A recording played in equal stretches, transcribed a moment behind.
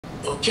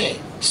Okay,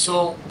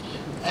 so,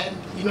 and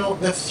you know,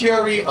 the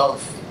theory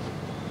of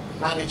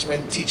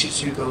management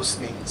teaches you those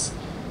things,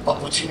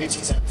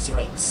 opportunities and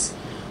threats.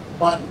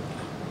 But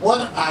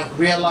what I've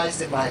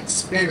realized in my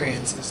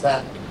experience is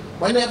that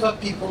whenever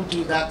people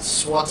do that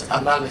SWOT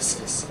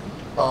analysis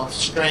of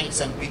strengths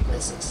and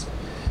weaknesses,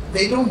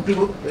 they don't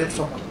do it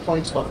from a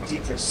point of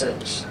deep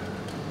research.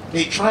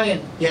 They try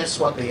and guess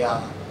what they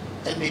are,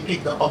 and they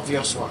pick the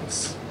obvious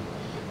ones.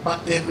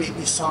 But there may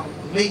be some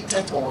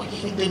latent or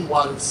hidden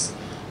ones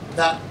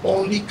that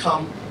only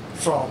come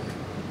from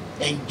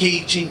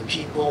engaging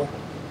people,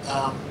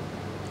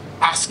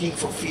 asking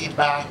for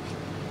feedback.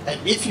 And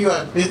if you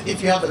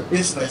have a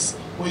business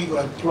where you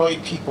employ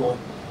people,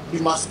 you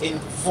must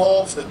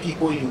involve the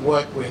people you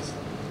work with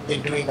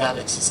in doing that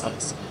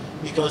exercise,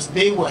 because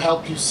they will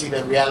help you see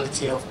the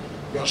reality of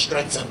your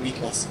strengths and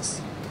weaknesses.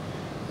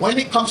 When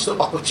it comes to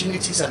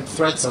opportunities and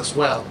threats as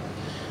well,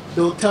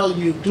 they'll tell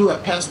you do a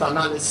pest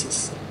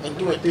analysis and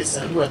do a this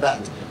and do a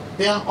that.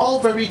 They are all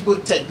very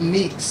good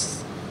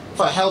techniques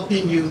for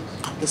helping you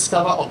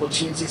discover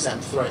opportunities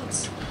and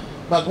threats.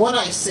 But what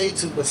I say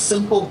to the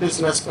simple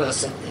business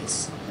person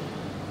is,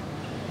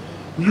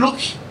 look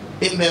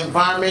in the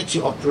environment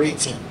you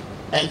operate in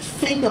and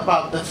think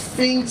about the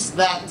things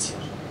that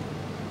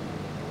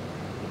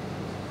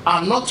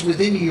are not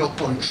within your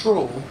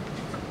control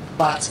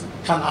but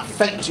can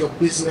affect your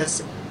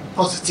business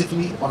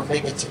positively or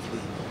negatively.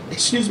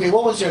 Excuse me,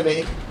 what was your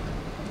name?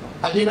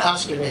 I didn't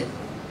ask your name.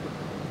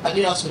 I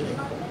didn't ask your name.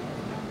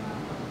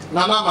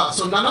 Nanama.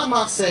 So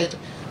Nanama said,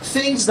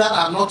 things that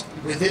are not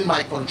within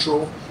my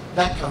control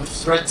that can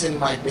threaten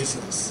my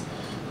business.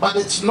 But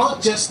it's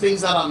not just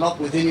things that are not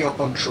within your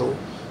control,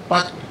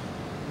 but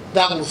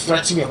that will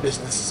threaten your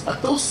business.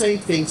 But those same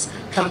things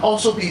can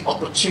also be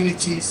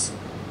opportunities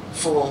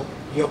for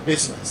your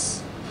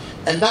business.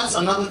 And that's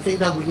another thing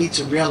that we need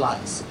to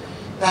realize,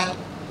 that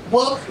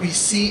what we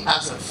see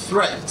as a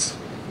threat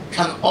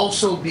can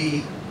also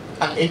be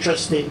an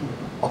interesting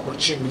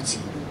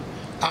opportunity.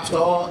 After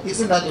all,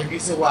 isn't that the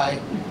reason why,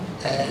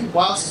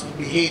 whilst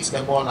we hate the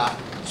baller,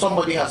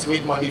 somebody has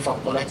made money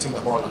from collecting the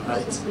baller,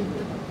 right?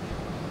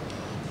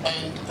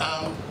 And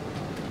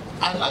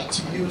I'd like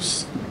to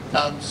use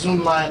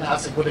Zoomline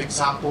as a good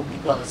example,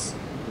 because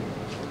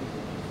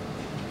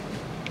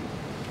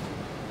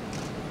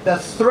the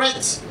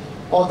threat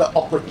or the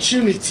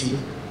opportunity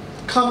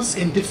comes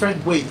in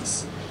different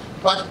ways.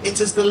 But it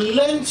is the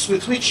lens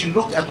with which you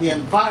look at the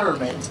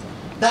environment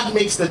that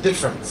makes the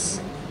difference.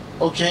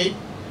 Okay?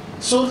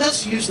 So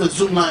let's use the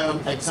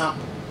Zoomline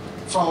example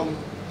from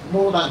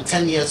more than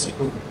 10 years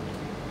ago.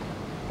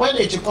 When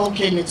Ejipon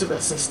came into the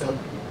system,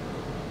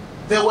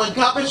 there were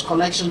garbage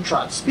collection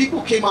trucks.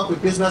 People came up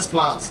with business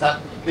plans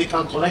that they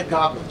can collect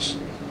garbage.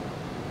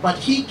 But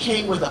he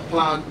came with a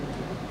plan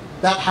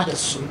that had a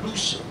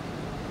solution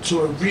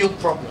to a real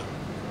problem.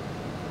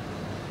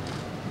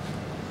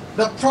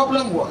 The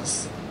problem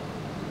was,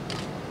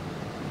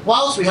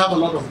 whilst we have a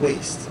lot of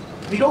waste,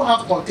 we don't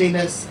have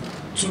containers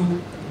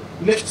to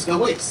lift the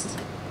waste.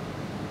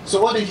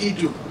 So what did he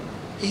do?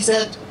 He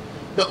said,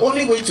 the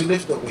only way to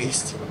lift the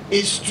waste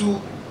is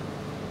to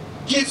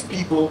give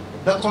people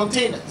the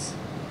containers.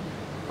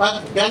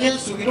 But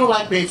Ghanaians, we don't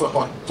like paying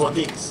for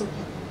things.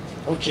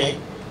 Okay,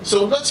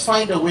 so let's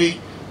find a way,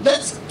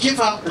 let's give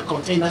out the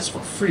containers for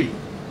free.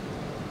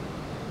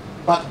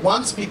 But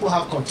once people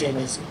have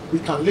containers, we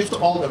can lift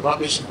all the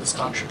rubbish in this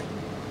country.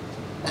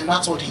 And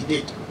that's what he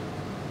did.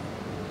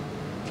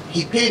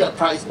 He paid a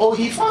price, or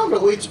he found a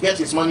way to get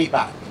his money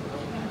back.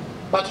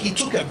 But he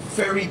took a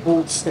very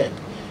bold step.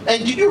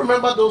 And did you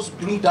remember those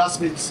blue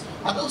dustbins?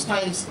 At those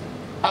times,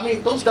 I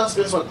mean, those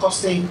dustbins were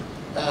costing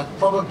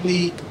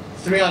probably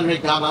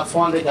 300 Ghana,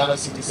 400 Ghana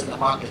cedis in the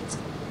market.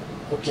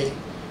 Okay?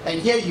 And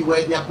here you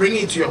were, they are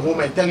bringing it to your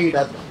home and telling you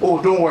that,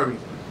 oh, don't worry,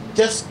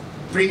 just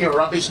bring your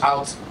rubbish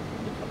out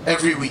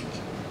every week.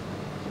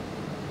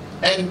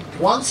 And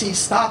once he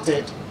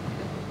started,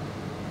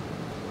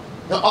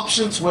 the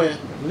options were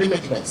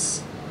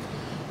limitless.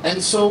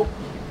 And so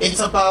it's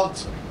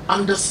about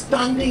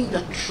understanding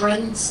the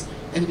trends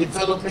and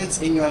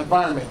developments in your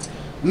environment,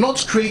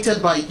 not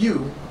created by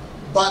you,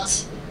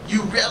 but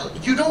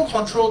you don't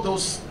control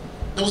those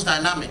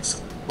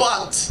dynamics,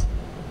 but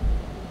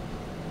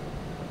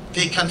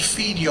they can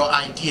feed your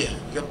idea,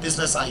 your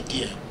business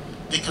idea.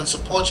 They can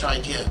support your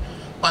idea,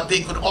 but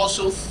they could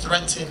also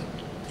threaten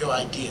your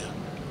idea.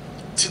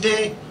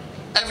 Today,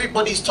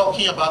 everybody's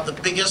talking about the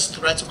biggest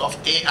threat of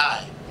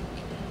AI.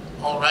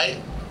 All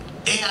right?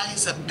 AI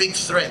is a big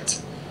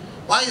threat.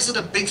 Why is it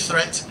a big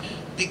threat?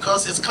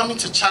 Because it's coming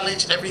to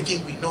challenge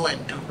everything we know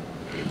and do.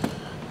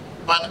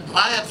 But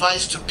my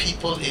advice to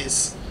people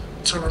is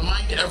to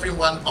remind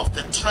everyone of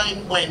the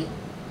time when,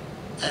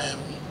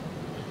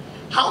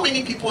 how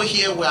many people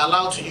here were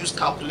allowed to use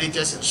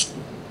calculators in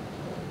school?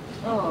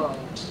 Oh.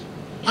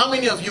 How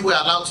many of you were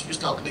allowed to use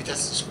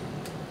calculators in school?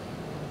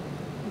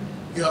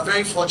 You are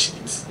very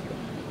fortunate.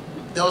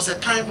 There was a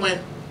time when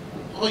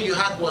all you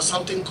had was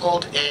something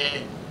called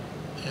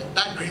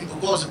that green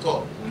book, what was it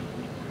called?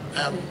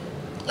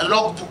 A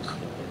log book.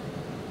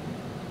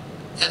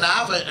 And I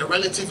have a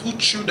relative who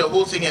chewed the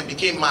whole thing and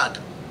became mad,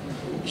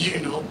 you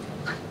know.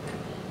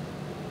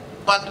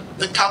 But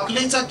the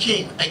calculator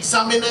came,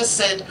 examiners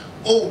said,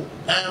 oh,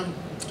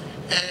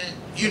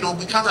 you know,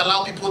 we can't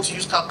allow people to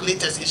use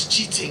calculators, it's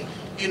cheating,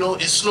 you know,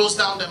 it slows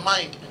down the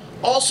mind.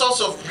 All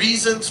sorts of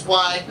reasons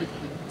why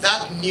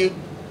that new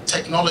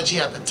technology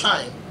at the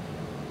time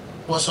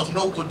was of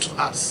no good to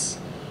us.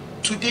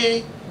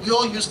 Today, we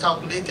all use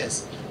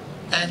calculators,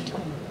 and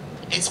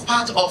it's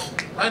part of,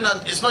 right now,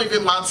 it's not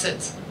even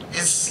mindset,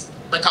 it's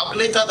the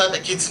calculator that the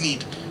kids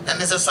need,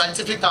 and it's a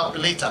scientific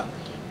calculator.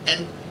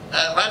 And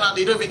right now,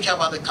 they don't even care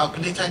about the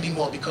calculator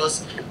anymore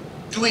because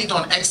doing it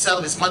on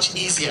Excel is much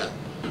easier.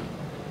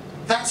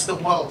 That's the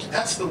world,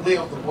 that's the way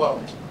of the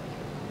world.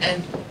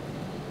 And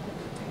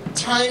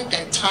time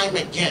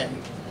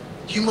again,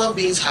 human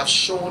beings have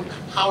shown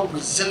how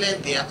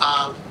resilient they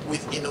are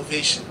with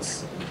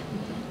innovations.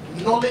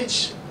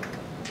 Knowledge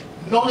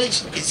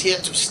is here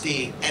to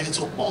stay, and it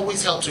will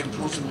always help to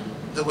improve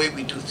the way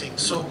we do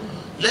things. So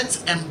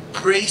let's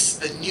embrace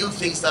the new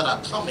things that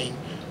are coming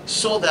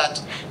so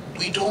that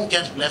we don't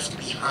get left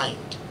behind.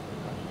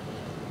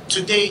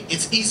 Today,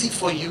 it's easy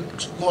for you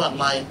to go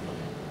online,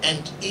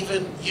 and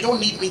even, you don't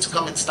need me to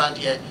come and stand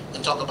here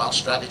and talk about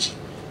strategy.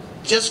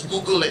 Just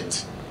Google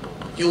it.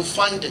 You'll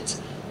find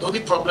it. The only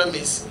problem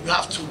is you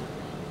have to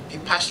be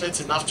passionate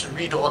enough to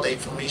read all the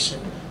information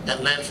and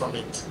learn from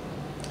it.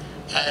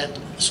 And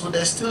so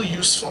there's still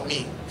use for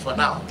me for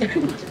now.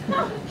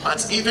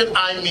 But even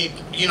I may,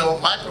 you know,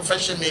 my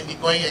profession may be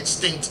going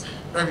extinct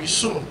very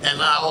soon,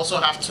 and I also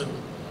have to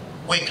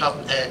wake up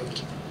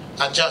and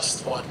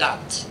adjust or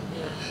adapt.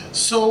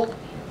 So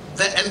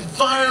the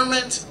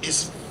environment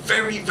is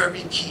very,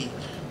 very key.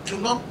 Do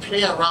not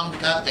play around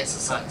with that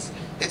exercise.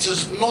 It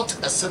is not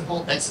a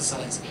simple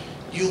exercise.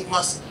 You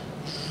must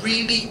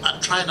really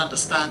try and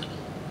understand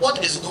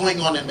what is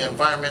going on in the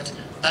environment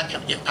that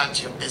can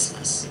impact your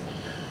business.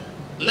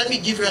 Let me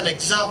give you an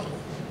example.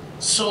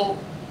 So,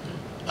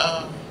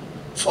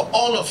 for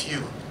all of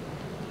you,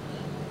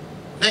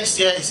 next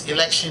year is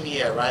election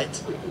year,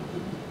 right?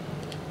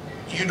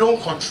 You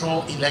don't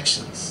control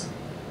elections,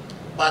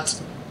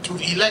 but do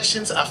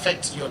elections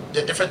affect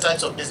the different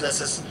types of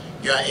businesses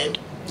you are in?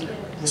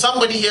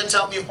 Somebody here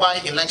tell me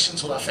why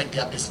elections will affect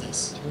their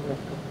business.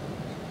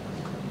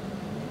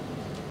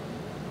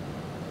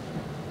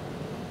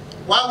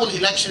 Why will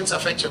elections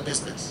affect your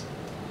business?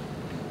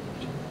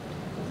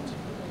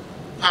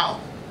 How?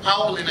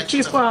 How will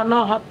elections People are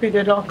not happy,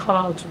 they don't come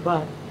out to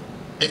buy.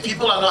 If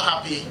people are not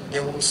happy, they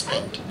won't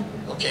spend.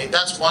 Okay,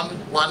 that's one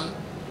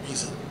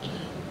reason.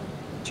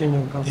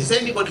 Is there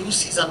anybody who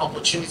sees an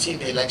opportunity in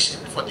the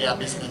election for their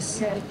business?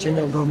 Change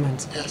of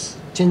government. Yes.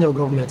 Change of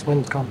government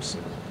when it comes.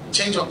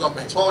 Change of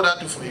government. What would that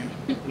do for you?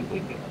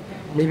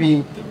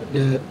 Maybe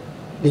the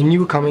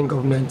new coming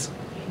government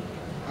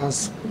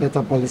has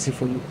better policy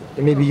for you.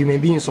 And maybe you may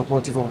be in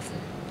supportive of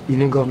the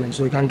new government,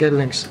 so you can get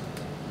links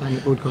than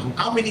the old government.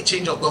 How many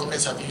change of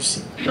governments have you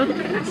seen?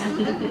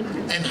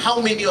 And how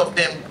many of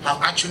them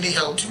have actually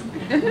helped you?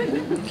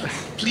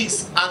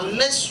 Please,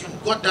 unless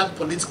you've got that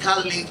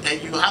political link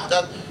and you have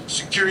that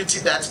security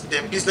that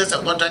the business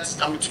and contract is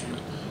coming to you,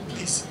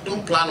 please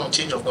don't plan on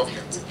change of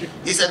government.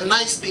 It's a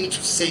nice thing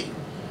to say.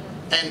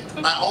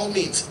 And by all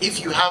means,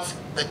 if you have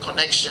the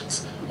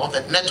connections or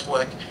the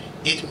network,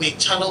 it may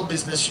channel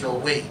business your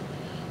way.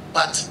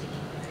 But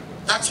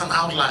that's an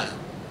outlier.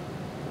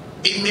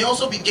 It may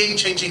also be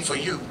game-changing for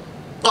you,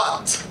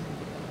 but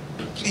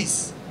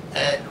please,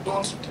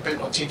 don't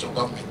depend on change of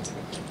government.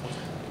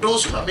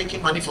 Those who are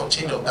making money from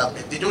change of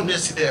government, they don't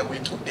just sit there and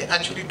wait. They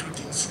actually do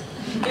things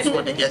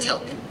before they get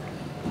help.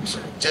 So,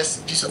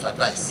 just a piece of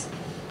advice.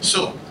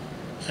 So,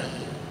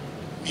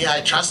 may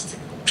I trust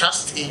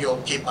in your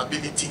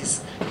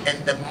capabilities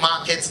and the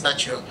markets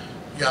that you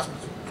have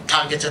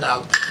targeted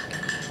out.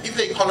 If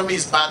the economy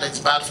is bad, it's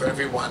bad for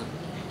everyone.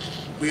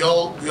 We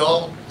all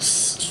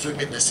swim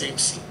in the same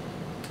sea.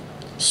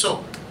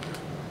 So,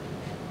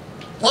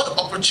 what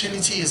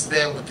opportunity is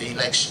there with the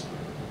election?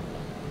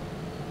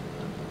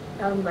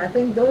 I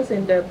think those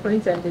in the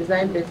print and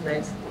design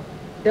business,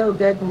 they'll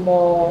get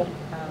more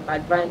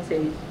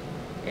advantage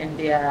in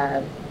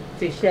their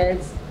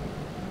t-shirts,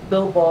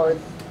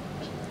 billboards,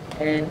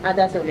 and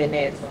other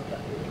souvenirs.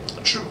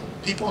 True.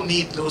 People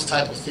need those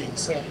type of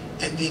things, yeah.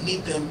 And they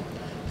need them.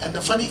 And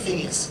the funny thing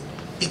is,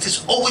 it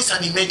is always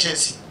an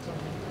emergency.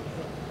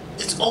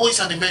 It's always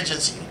an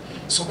emergency.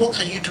 So what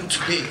can you do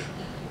today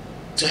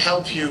to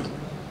help you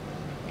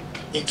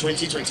in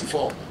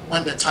 2024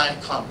 when the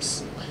time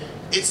comes?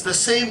 It's the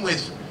same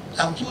with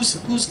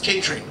who's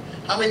catering.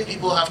 How many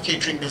people have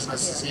catering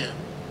businesses here?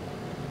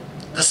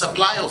 The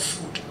supply of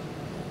food,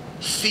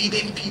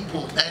 feeding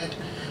people, and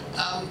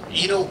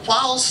you know,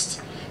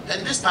 whilst,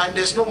 and this time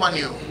there's no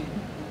money.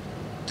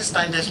 This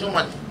time there's no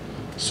money.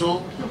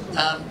 So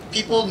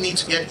people need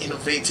to get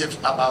innovative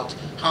about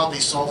how they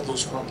solve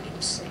those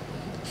problems.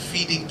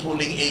 Feeding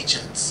polling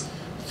agents,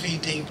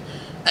 feeding,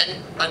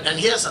 and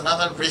here's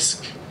another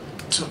risk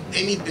to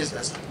any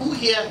business. Who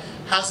here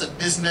has a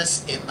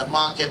business in the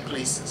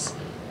marketplaces?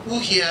 Who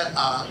here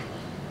are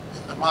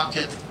in the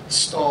market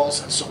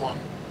stalls, and so on.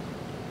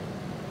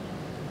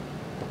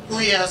 Who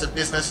here has a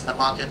business in the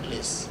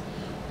marketplace?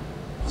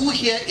 Who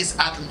here is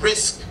at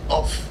risk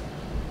of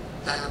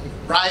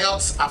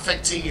riots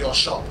affecting your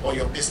shop or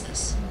your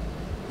business?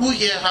 Who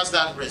here has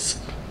that risk?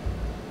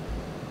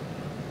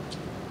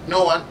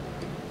 No one?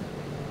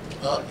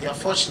 Well, you're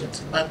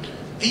fortunate. But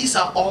these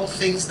are all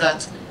things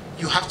that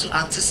you have to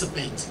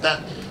anticipate.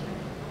 That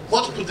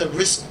what could the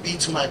risk be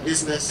to my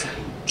business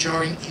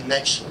during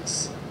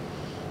elections?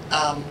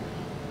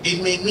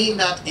 It may mean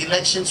that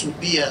elections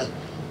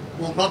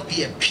will not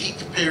be a peak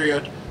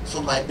period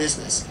for my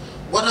business.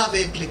 What are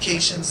the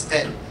implications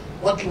then?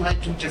 What do I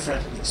do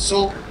differently?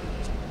 So,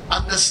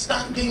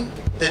 understanding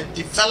the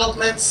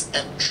developments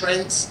and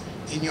trends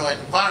in your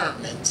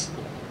environment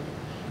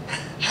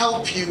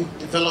help you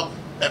develop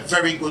a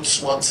very good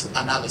SWOT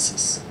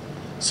analysis.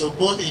 So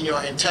both in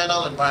your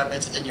internal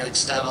environment and your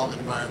external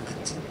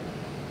environment.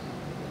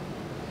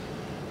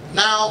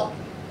 Now,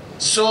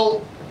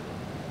 so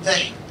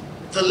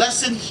the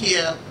lesson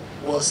here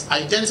was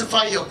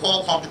identify your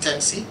core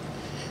competency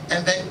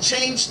and then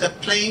change the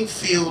playing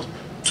field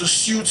to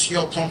suit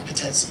your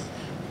competency.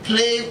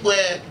 Play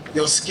where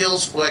your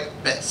skills work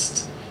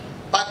best.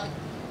 But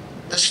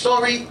the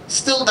story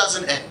still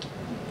doesn't end.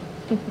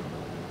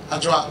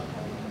 Adjoa.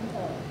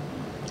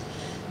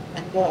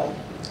 And more.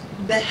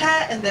 The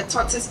hare and the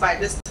tortoise by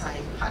this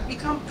time had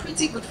become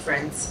pretty good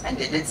friends, and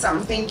they did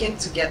some thinking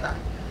together.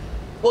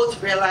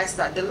 Both realized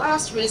that the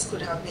last race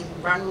could have been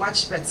run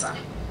much better.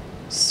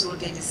 So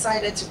they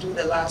decided to do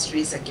the last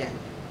race again,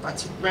 but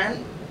to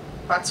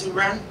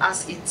run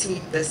as a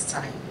team this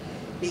time.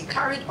 They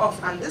carried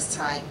off, and this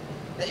time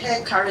the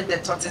hare carried the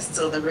tortoise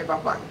till the river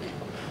bank.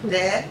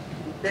 There,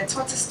 the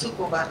tortoise took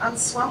over and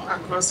swam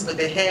across with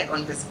the hare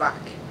on his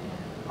back.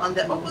 On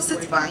the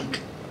opposite bank,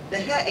 the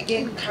hare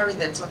again carried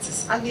the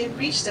tortoise, and they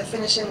reached the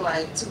finishing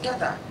line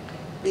together.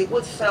 They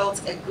both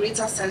felt a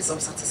greater sense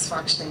of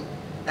satisfaction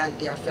than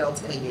they had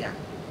felt earlier.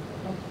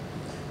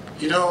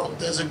 You know,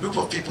 there's a group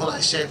of people I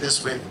shared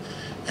this with,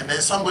 and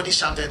then somebody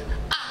shouted,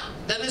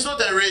 then it's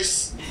not a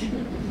race.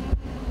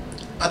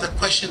 But the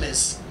question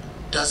is,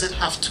 does it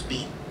have to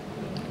be?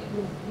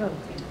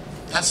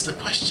 That's the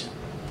question.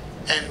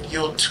 And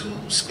your two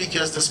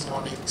speakers this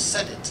morning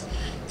said it.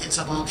 It's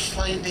about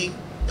finding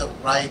the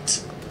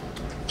right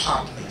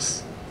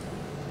partners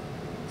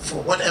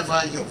for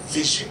whatever your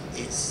vision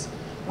is.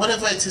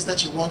 Whatever it is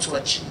that you want to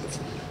achieve,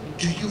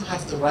 do you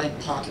have the right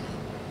partner?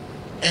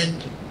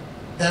 And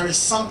there is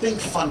something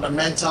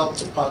fundamental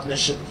to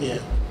partnership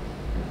here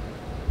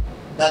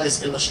that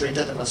is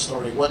illustrated in a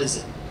story. What is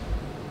it?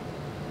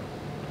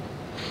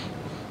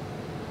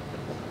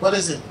 What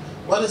is it?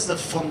 What is the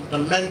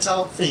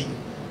fundamental thing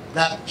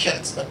that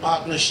kept the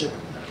partnership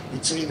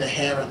between the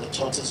hare and the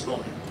tortoise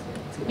going?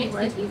 Makes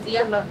it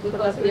easier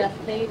because we are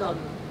playing on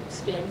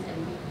strengths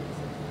and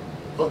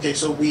weaknesses. Okay,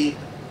 so we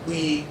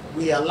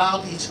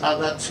allowed each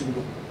other to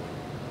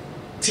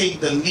take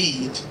the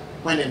lead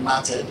when it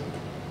mattered.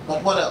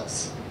 But what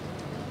else?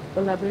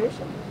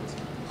 Collaboration.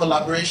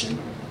 Collaboration?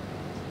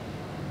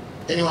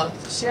 Anyone?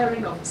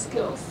 Sharing of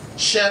skills.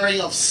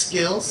 Sharing of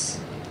skills.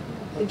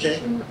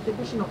 Okay.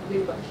 Division of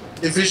labor.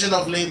 Division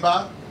of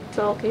labor.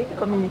 Talking,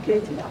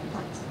 communicating.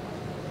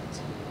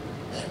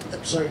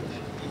 I'm sorry,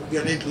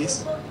 your name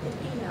please?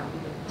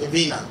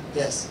 Evina,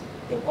 yes.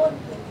 They both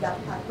played their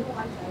part. No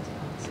one tried to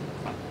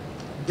act.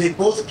 They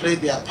both played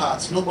their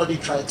parts. Nobody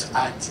tried to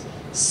act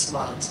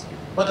smart.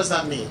 What does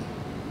that mean?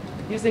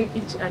 Using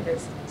each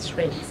other's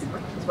strengths is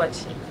what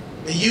she.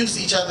 They used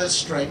each other's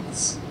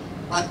strengths,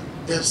 but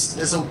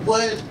there's a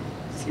word.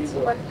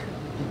 Teamwork.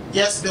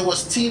 Yes, there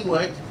was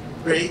teamwork.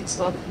 Great.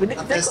 So we need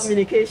But the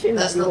communication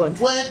That's that we the want.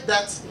 word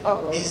that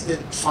is the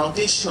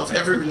foundation of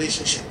every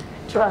relationship.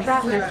 Trust.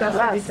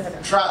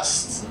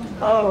 Trust.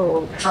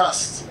 Oh.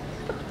 Trust.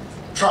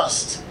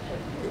 Trust.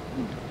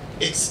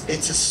 It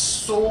is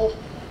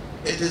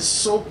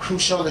so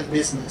crucial in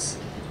business.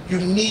 You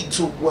need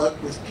to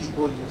work with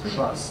people you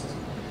trust.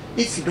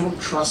 If you don't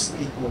trust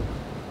people,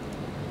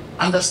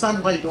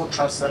 understand why you don't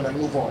trust them and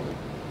move on.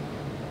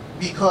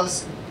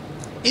 Because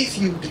if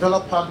you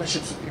develop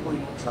partnerships with people you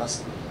don't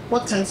trust,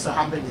 what tends to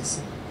happen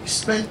is you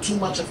spend too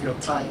much of your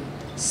time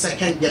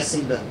second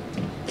guessing them,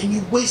 and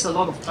you waste a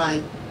lot of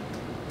time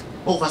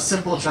over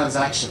simple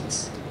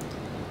transactions.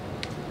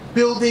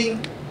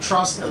 Building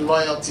trust and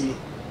loyalty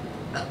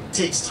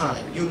takes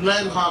time. You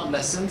learn hard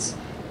lessons,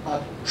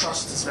 but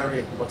trust is very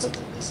important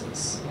in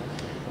business.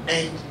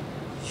 And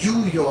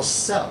you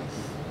yourself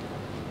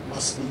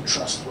must be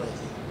trustworthy.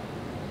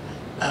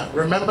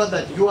 Remember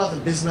that you are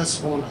the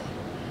business owner,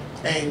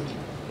 and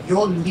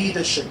your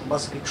leadership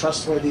must be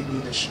trustworthy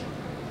leadership.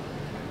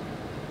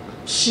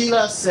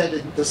 Sheila said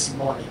it this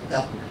morning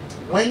that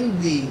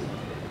when we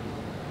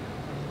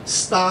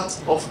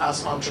start off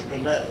as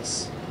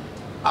entrepreneurs,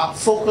 our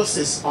focus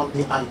is on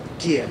the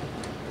idea.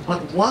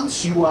 But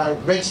once you are a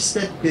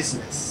registered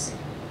business,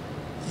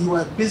 you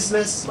are a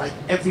business like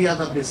every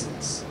other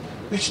business,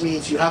 which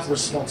means you have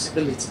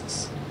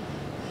responsibilities.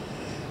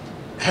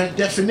 Her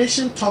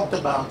definition talked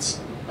about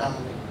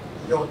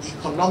your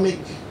economic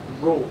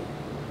role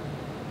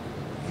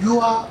You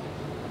are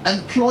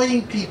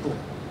employing people.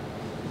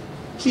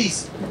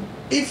 Please,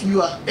 if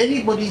you are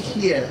anybody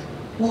here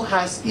who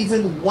has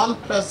even one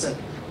person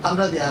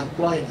under their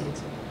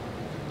employment,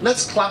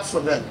 let's clap for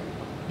them,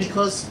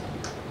 because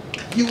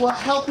you are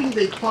helping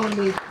the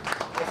economy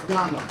of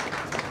Ghana.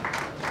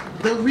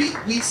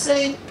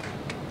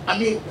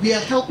 We are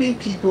helping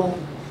people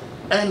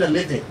earn a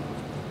living.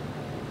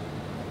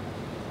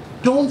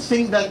 Don't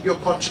think that your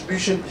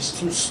contribution is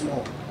too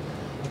small,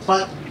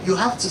 but you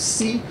have to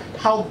see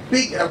how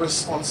big a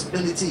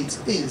responsibility it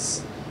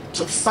is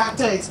to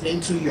factor it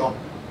into your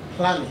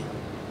planning.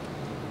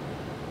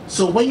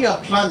 So when you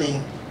are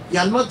planning, you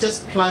are not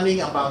just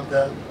planning about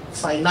the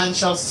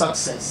financial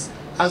success,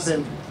 as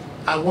in,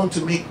 I want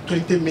to make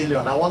 20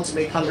 million, I want to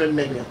make 100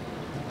 million,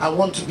 I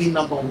want to be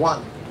number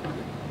one.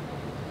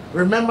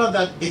 Remember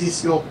that it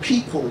is your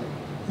people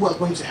who are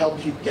going to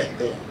help you get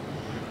there,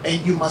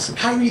 and you must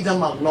carry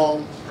them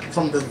along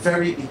from the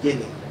very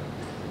beginning.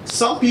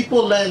 Some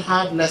people learn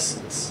hard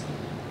lessons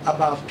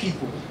about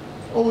people.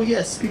 Oh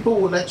yes, people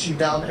will let you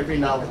down every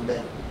now and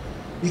then,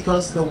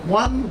 because the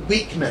one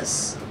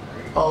weakness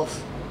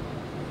of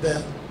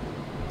the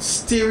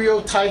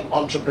stereotype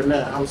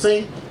entrepreneur, I'm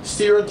saying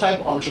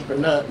stereotype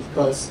entrepreneur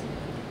because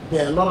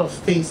there are a lot of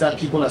things that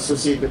people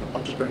associate with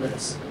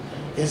entrepreneurs,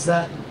 is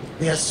that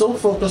they are so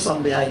focused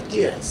on their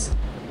ideas,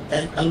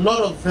 and a lot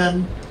of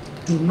them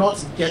do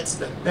not get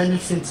the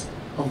benefit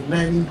of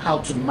learning how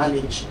to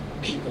manage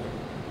people.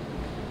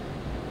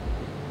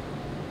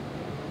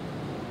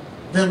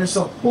 There is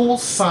a whole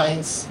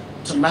science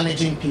to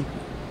managing people,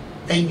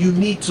 and you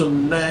need to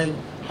learn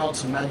how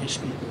to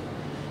manage people.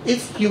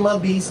 If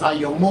human beings are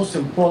your most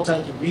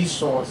important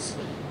resource,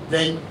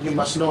 then you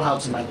must know how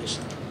to manage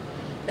them.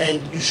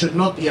 And you should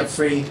not be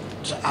afraid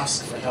to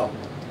ask for help.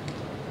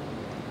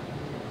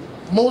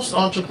 Most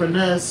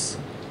entrepreneurs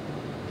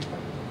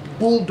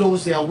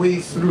bulldoze their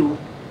way through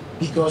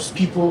because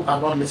people are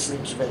not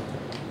listening to them.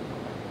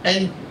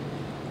 And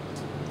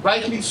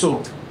rightly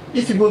so.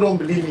 If people don't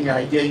believe in your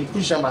idea, you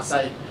push them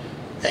aside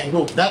and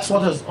go. That's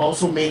what has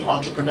also made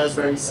entrepreneurs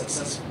very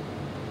successful.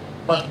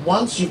 But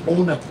once you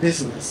own a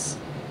business,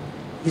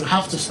 you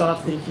have to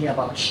start thinking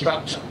about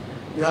structure.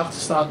 You have to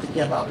start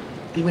thinking about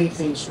doing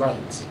things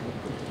right.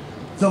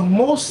 The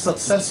most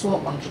successful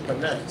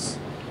entrepreneurs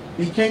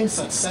became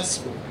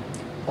successful,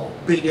 or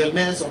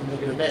billionaires or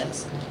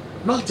millionaires,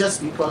 not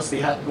just because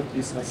they had good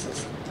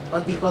businesses,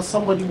 but because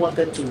somebody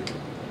wanted to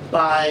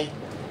buy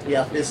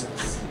their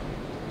business.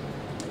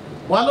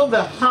 One of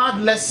the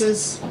hard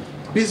lessons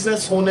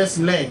business owners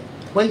learn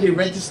when they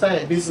register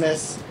a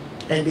business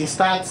and they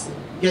start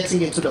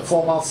getting into the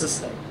formal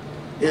system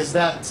is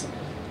that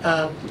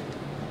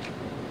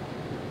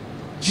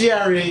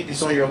GRA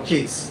is on your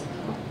case.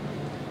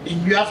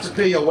 You have to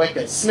pay your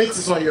workers. Smith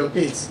is on your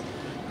case.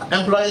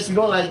 Employers, we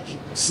don't like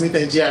Smith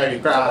and GRA.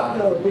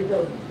 No, we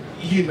don't.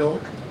 You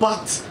know,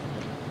 but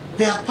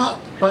they are part.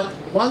 But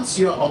once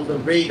you're on the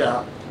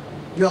radar,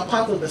 you are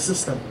part of the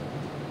system,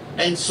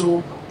 and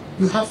so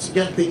you have to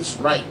get things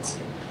right.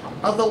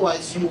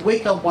 Otherwise, you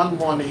wake up one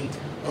morning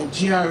and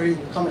GRA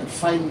will come and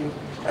fine you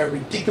a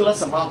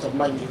ridiculous amount of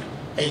money,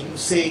 and you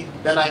say,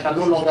 then I can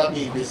no longer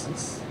be in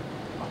business.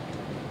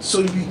 So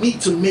you need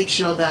to make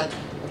sure that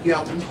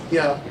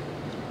you're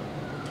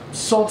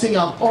sorting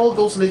out all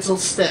those little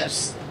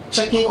steps,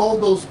 checking all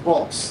those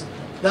boxes.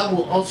 That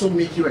will also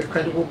make you a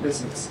credible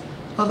business.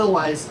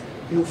 Otherwise,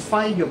 you'll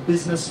find your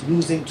business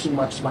losing too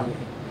much money.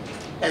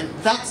 And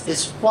that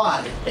is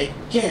why,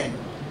 again,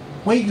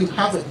 when you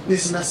have a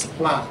business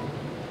plan,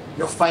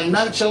 your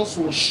financials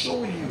will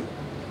show you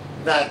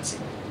that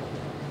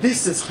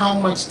this is how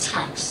much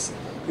tax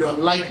you're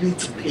likely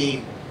to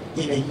pay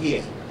in a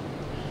year.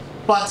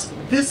 But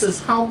this is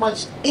how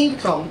much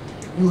income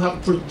you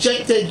have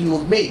projected you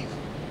will make.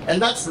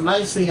 And that's the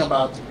nice thing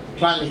about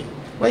planning.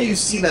 When you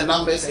see the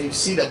numbers and you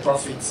see the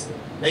profits,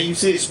 then you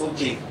say it's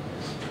okay.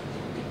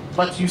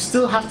 But you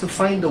still have to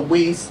find the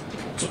ways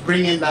to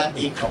bring in that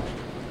income.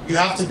 You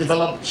have to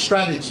develop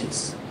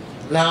strategies.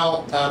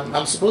 Now,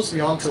 I'm supposed to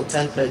be on till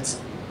 10:30.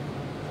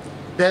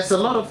 There's a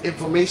lot of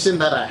information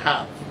that I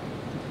have.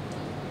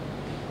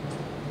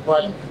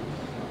 But,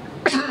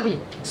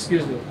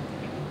 excuse me.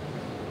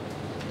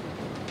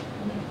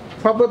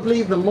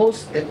 Probably the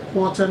most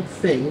important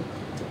thing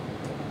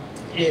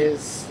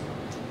is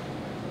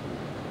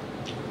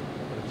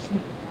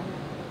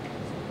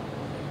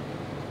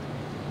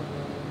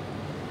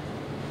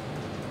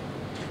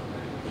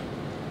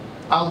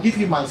I'll give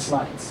you my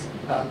slides.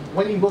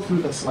 When you go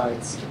through the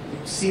slides,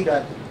 you see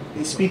that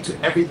they speak to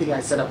everything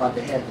I said about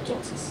the hair and the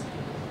tortoise.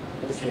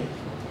 Okay?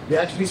 They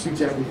actually speak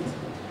to everything.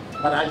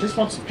 But I just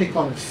want to pick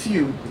on a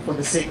few for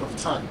the sake of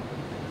time.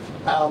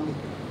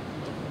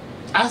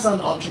 As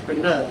an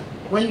entrepreneur,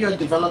 when you're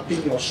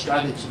developing your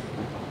strategy,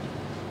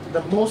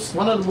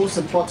 one of the most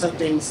important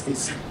things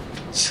is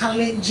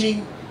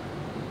challenging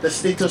the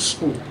status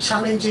quo,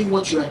 challenging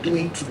what you are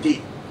doing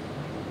today.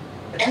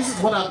 This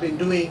is what I've been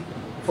doing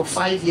for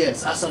 5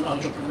 years as an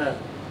entrepreneur.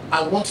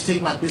 I want to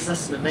take my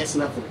business to the next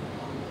level.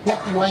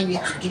 What do I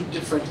need to do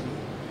differently?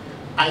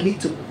 I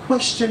need to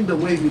question the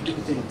way we do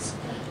things.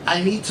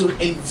 I need to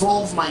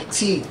involve my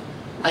team.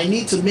 I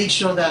need to make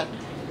sure that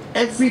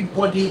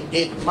everybody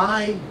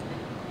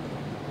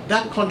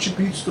that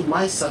contributes to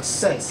my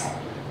success,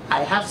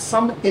 I have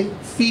some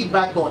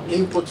feedback or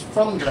input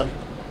from them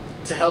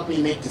to help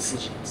me make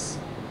decisions.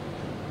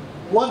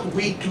 What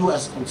we do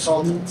as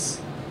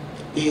consultants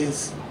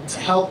is to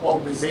help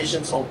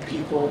organizations or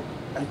people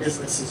and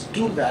businesses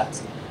do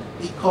that,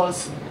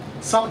 because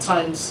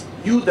sometimes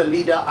you, the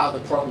leader, are the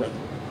problem.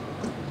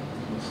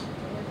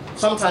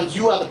 Sometimes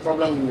you are the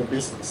problem in your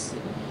business.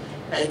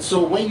 And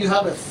so when you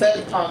have a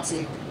third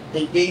party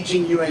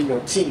engaging you and your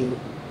team,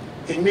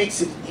 it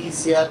makes it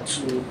easier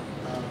to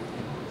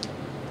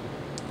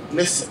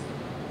listen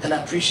and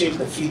appreciate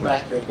the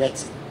feedback they're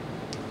getting.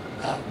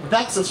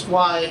 That is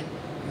why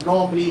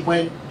normally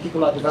when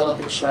people are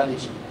developing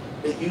strategy,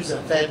 they use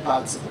a third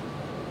party.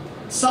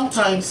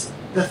 Sometimes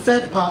the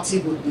third party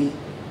would be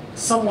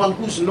someone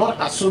who's not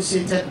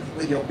associated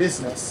with your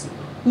business,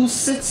 who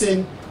sits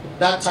in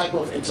that type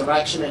of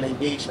interaction and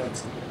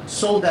engagement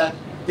so that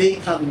they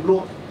can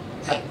look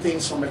at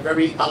things from a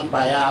very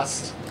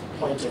unbiased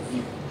point of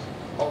view.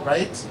 All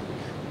right?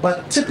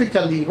 But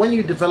typically, when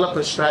you develop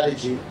a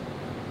strategy,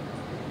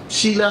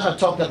 Sheila had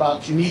talked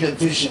about you need a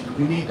vision,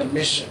 you need a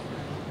mission.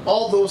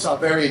 All those are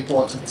very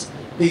important.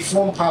 They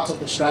form part of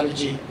the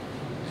strategy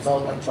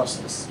development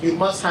process. You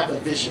must have a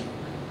vision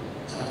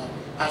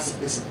as a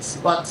business.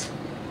 But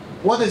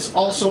what is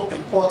also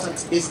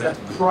important is the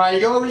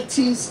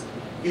priorities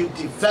you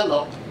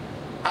develop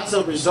as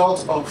a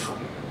result of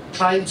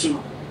trying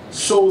to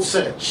soul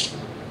search.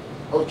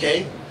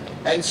 Okay?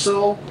 And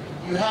so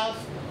you have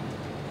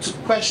to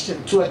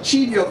question, to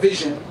achieve your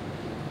vision,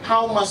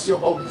 how must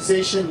your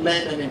organization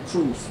learn and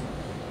improve?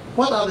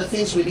 What are the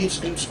things we need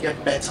to do to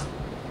get better?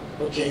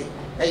 Okay?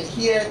 And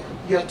here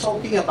you're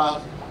talking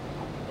about,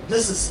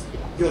 this is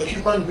your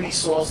human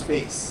resource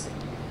base.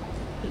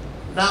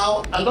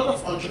 Now, a lot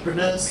of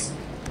entrepreneurs,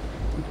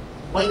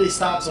 when they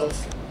start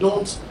off,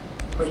 don't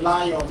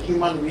rely on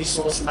human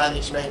resource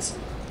management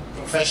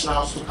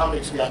professionals to come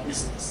into their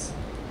business.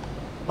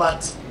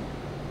 But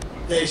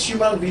there's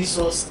human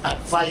resource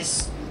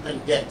advice you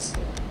can get.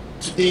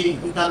 Today,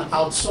 you can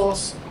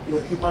outsource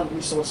your human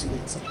resource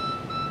needs.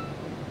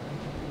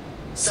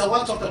 So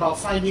I talked about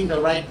finding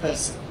the right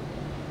person.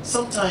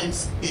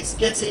 Sometimes it's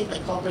getting a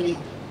company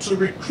to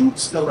recruit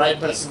the right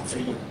person for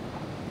you.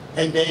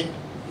 And then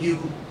you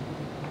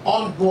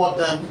onboard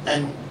them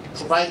and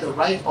provide the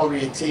right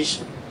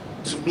orientation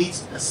to meet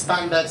the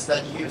standards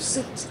that you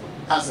set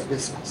as a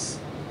business.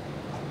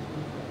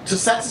 To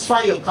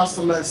satisfy your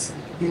customers,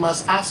 you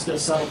must ask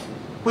yourself,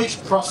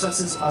 which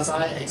processes must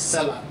I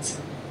excel at?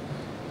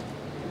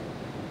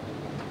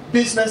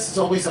 Business is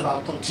always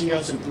about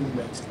continuous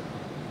improvement.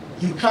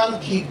 You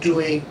can't keep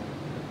doing,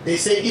 they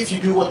say if you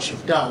do what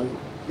you've done,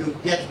 you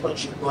get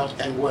what you've got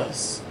and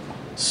worse.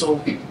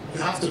 So you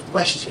have to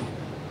question,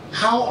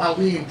 how are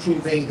we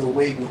improving the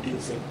way we do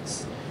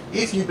things?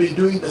 If you've been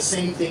doing the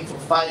same thing for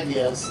 5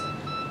 years,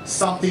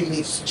 something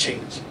needs to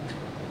change.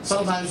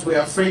 Sometimes we're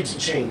afraid to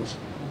change,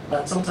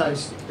 but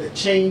sometimes the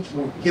change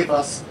will give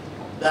us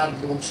that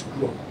room to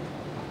grow.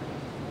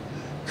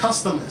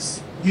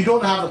 Customers. You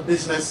don't have a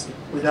business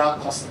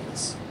without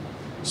customers.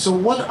 So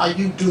what are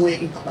you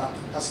doing about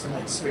the customer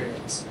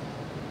experience?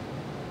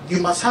 You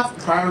must have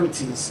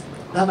priorities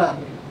that are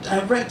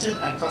directed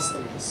at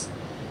customers.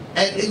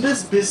 And in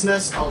this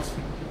business of,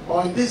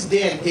 or in this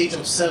day and age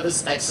of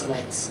service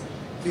excellence,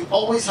 you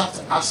always have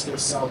to ask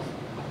yourself,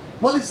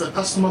 what is the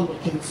customer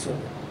looking for?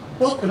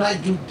 What could I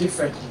do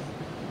differently?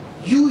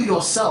 You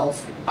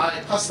yourself are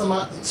a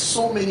customer in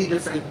so many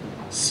different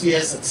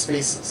spheres and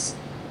spaces.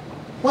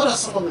 What are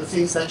some of the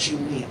things that you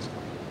need?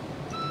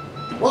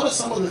 What are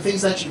some of the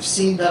things that you've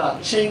seen that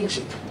are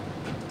changing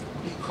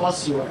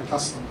because you are a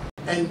customer?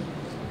 And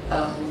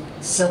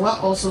Sewa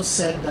also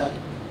said that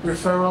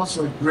referrals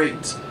were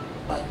great,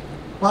 but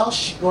while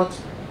she got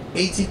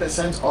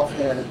 80% of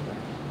her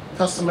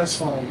customers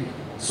from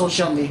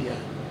social media,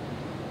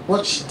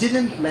 what she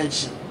didn't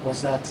mention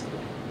was that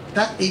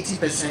that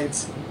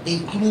 80%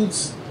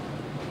 includes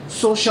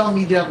social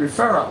media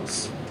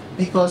referrals.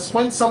 Because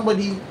when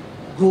somebody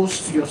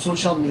goes to your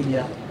social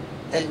media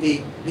and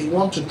they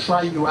want to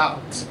try you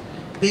out,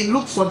 they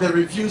look for the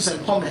reviews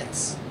and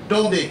comments,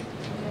 don't they?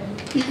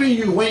 Even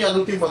you, when you're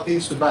looking for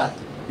things to buy,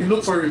 you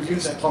look for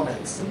reviews and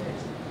comments.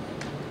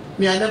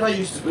 Me, I never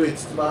used to do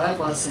it, but I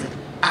once said,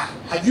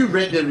 have you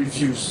read the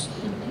reviews?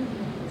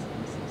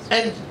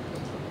 And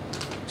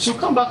she'll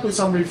come back with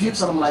some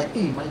reviews and I'm like,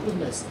 hey, my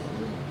goodness,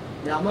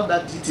 I'm not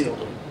that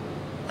detailed.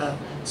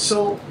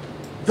 So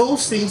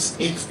those things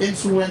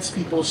influence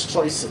people's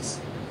choices.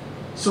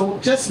 So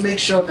just make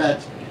sure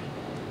that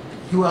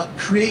you are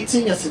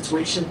creating a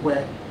situation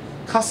where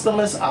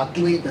customers are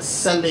doing the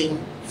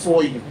selling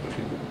for you.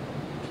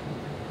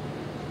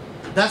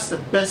 That's the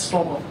best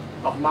form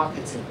of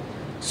marketing.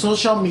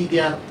 Social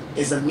media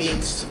is a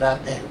means to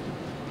that end.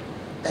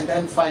 And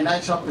then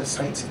financial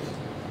perspective.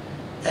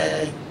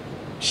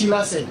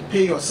 Sheila said,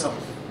 pay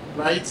yourself,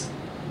 right?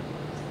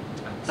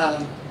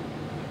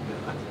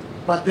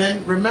 But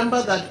then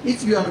remember that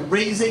if you are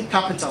raising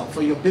capital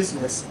for your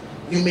business,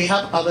 you may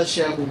have other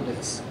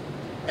shareholders.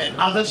 And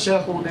other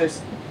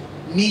shareholders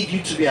need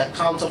you to be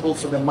accountable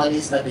for the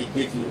monies that they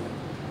give you.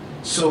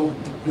 So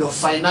your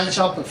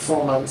financial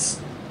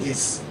performance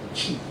is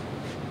key.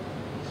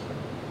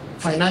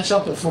 Financial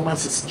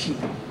performance is key.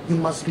 You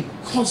must be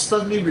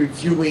constantly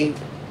reviewing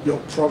your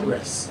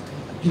progress.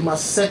 You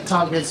must set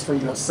targets for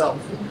yourself.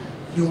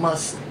 You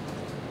must,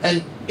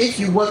 and if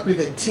you work with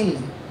a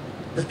team,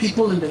 the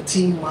people in the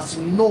team must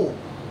know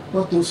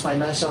what those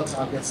financial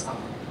targets are.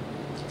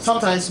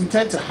 Sometimes we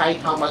tend to hide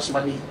how much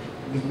money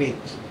we make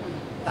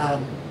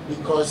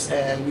because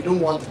we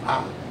don't want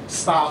our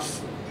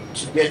staff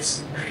to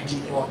get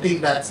greedy or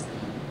think that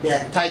they are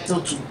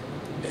entitled to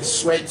the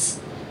sweat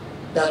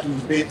that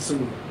we've been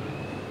through.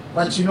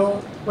 But you know,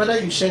 whether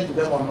you share with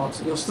them or not,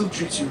 they'll still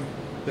treat you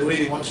the way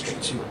they want to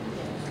treat you.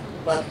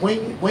 But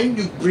when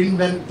you bring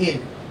them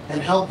in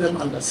and help them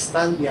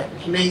understand their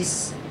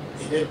place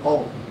in it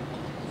all,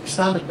 you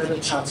stand a better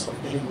chance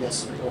of getting their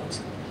support.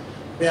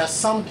 There are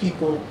some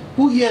people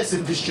who here is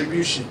in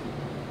distribution,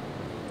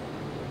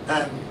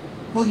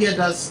 who here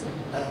does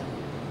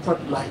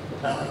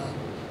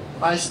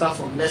buy stuff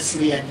from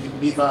Nestle and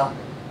Unilever.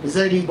 Is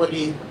there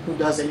anybody who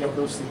does any of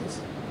those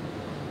things?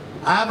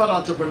 I have an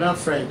entrepreneur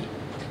friend.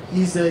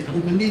 He's a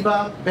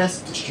Unilever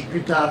best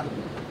distributor,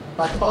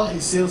 but all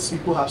his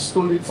salespeople have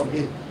stolen from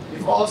him.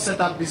 They've all set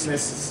up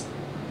businesses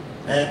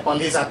on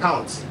his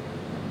account,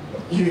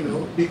 you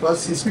know,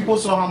 because his people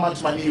saw how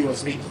much money he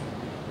was making,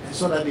 and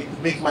so that they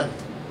could make money.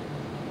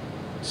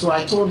 So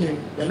I told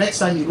him, the next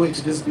time you go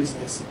into this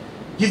business,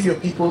 give your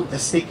people a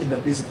stake in the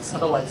business,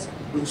 otherwise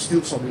they'll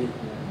steal from you.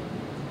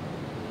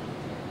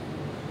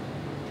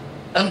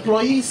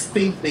 Employees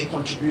think they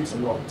contribute a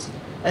lot,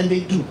 and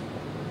they do.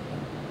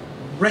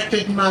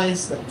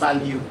 Recognize the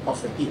value of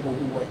the people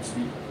who work for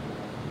you.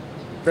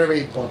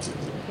 Very important.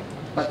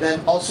 But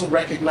then also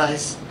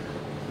recognize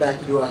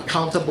that you are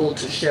accountable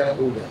to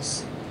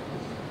shareholders.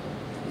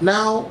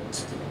 Now,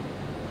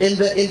 in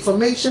the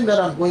information that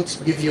I'm going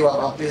to give you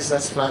about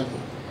business planning,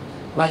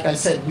 like I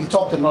said, we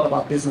talked a lot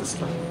about business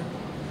planning.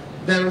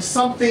 There is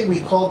something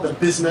we call the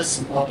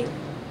business model.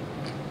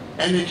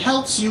 And it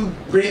helps you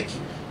break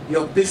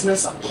your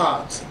business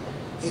apart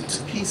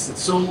into pieces.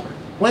 So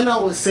when I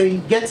was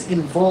saying get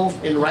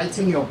involved in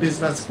writing your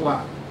business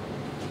plan,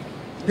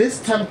 this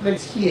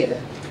template here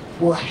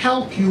will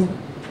help you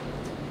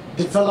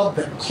develop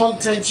the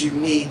content you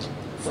need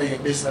for your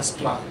business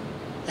plan.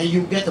 And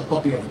you get a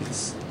copy of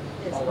this.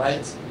 All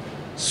right?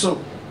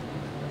 So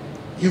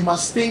you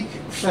must think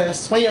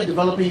first, when you're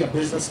developing your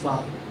business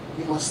plan,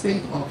 you must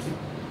think of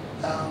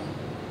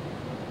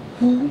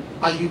who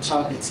are you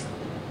targeting?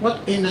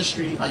 What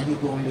industry are you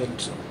going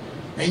into?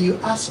 And you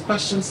ask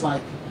questions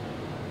like,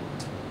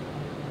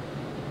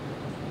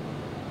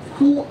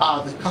 who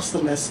are the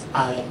customers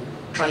I am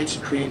trying to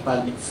create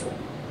value for?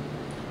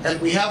 And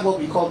we have what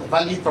we call the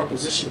value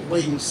proposition,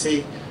 where you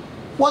say,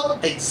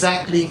 what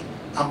exactly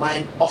am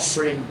I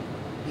offering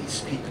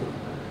these people?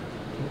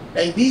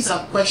 And these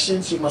are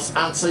questions you must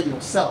answer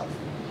yourself.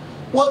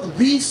 What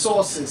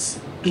resources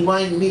do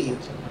I need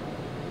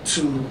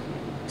to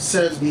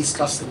serve these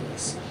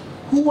customers?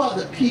 Who are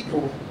the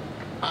people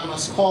I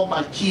must call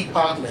my key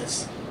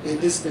partners in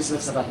this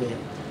business that I'm in?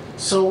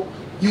 So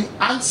you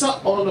answer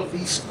all of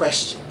these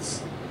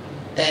questions,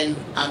 and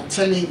I'm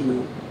telling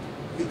you,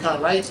 you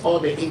can write all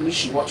the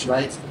English you want to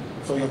write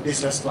for your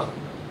business plan.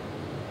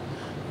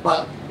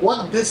 But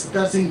what this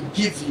doesn't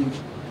give you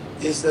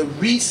is the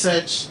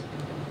research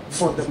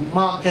for the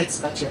markets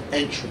that you're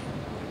entering.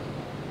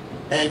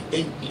 And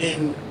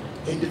in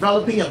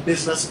developing a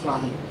business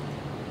plan,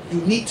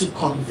 you need to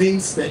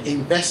convince the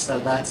investor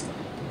that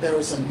there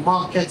is a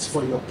market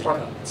for your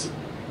product.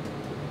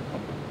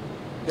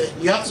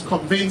 You have to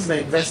convince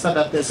the investor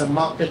that there's a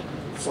market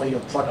for your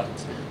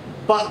product.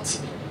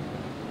 But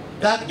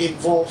that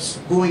involves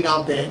going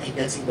out there and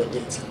getting the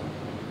data.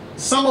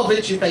 Some of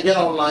it you can get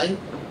online,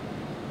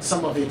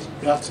 some of it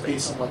you have to pay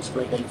someone to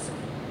bring in for you.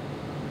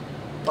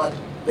 But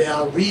there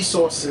are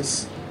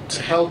resources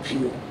to help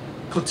you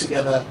put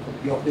together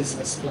your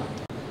business plan.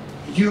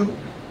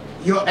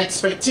 Your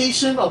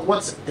expectation of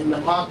what's in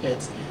the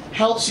market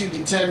helps you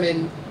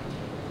determine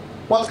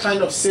what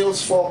kind of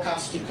sales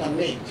forecast you can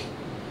make.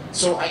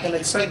 So I can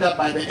expect that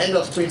by the end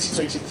of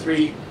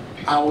 2023,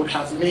 I would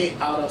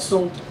have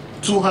sold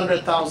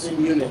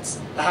 200,000 units,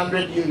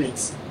 100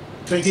 units,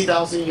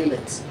 20,000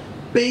 units,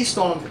 based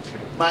on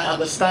my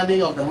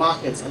understanding of the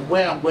market and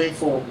where I'm going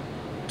for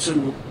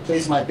to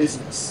place my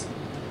business.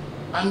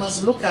 I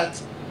must look at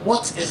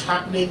what is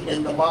happening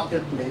in the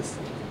marketplace,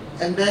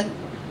 and then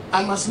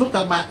I must look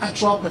at my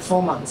actual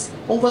performance.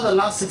 Over the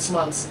last 6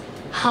 months,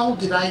 how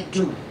did I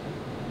do?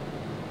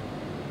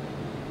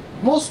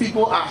 Most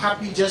people are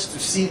happy just to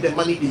see the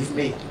money they've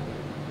made,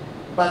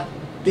 but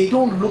they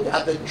don't look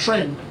at the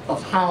trend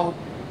of how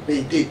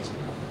they did.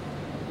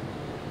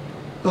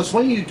 Because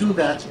when you do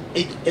that,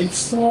 it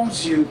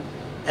informs you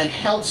and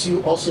helps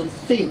you also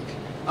think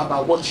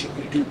about what you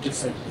could do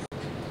differently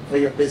for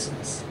your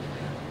business.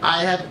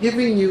 I have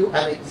given you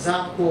an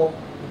example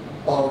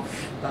of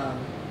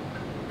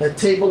the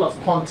table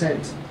of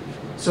content.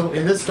 So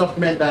in this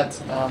document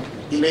that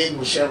Elaine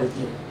will share with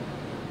you,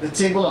 the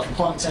table of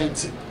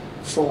content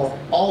for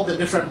all the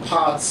different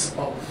parts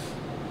of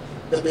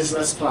the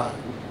business plan,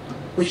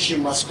 which you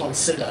must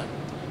consider.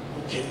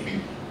 Okay,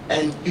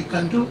 and you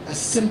can do a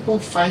simple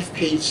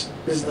 5-page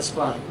business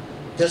plan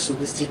just with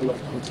this table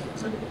of content.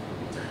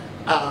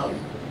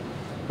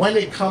 When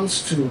it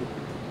comes to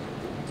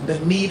the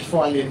need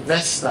for an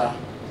investor,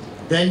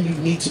 then you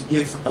need to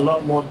give a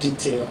lot more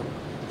detail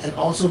and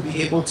also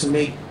be able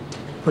to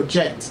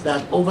project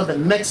that over the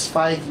next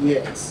 5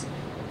 years,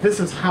 this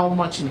is how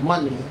much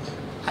money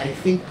I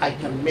think I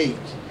can make,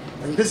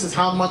 and this is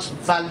how much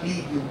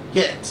value you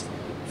get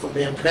for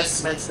the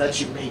investments that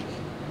you make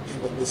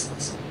in the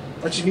business.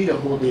 But you need a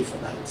whole day for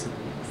that.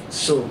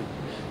 So,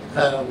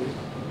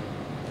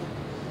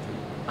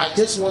 I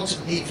just want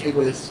to leave you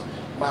with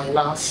my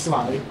last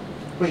slide,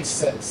 which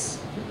says,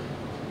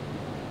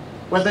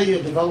 whether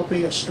you're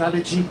developing a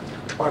strategy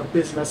or a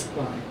business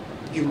plan,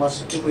 you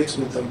must do it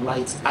with the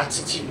right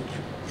attitude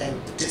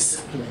and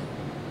discipline.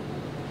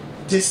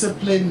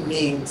 Discipline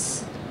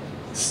means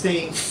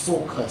staying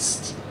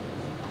focused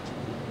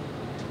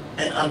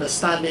and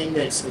understanding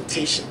the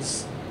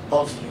expectations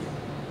of you.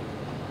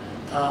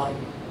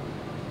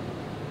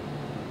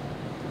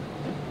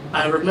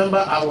 I remember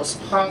I was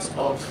part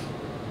of,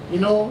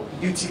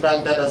 UT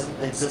Bank that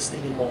doesn't exist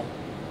anymore.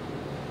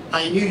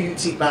 I knew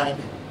UT Bank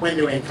when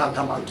they were in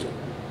Kantamanto,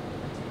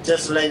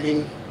 just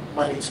lending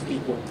money to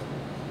people.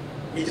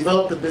 We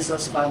developed a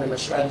business plan and a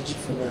strategy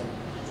for them.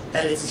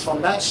 And it is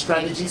from that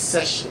strategy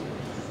session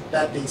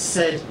that they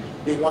said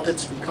they wanted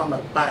to become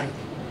a bank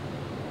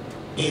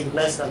in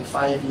less than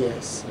 5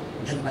 years.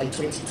 And by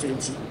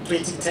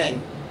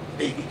 2010,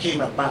 they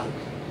became a bank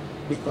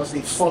because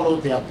they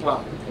followed their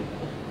plan.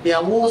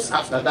 Their woes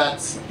after that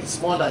is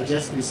more than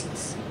just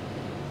business.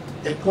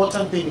 The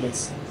important thing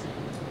is,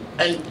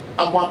 and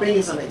Amwabeng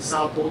is an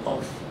example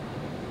of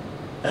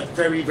a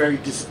very, very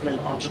disciplined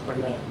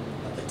entrepreneur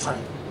at the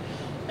time.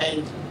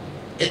 And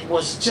it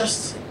was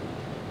just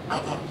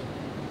about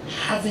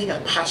having a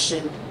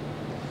passion,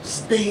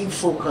 staying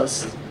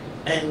focused,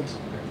 and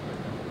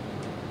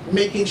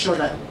making sure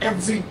that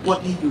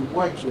everybody you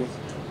worked with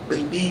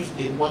believed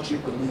in what you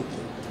believed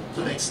in.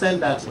 To the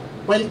extent that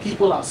when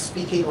people are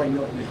speaking on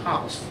your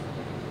behalf,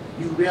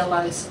 you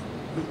realize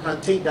you can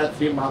take that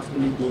 3-month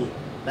holiday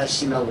that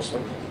Sheila was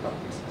talking about.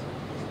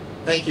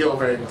 Thank you all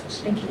very much.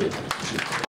 Thank you.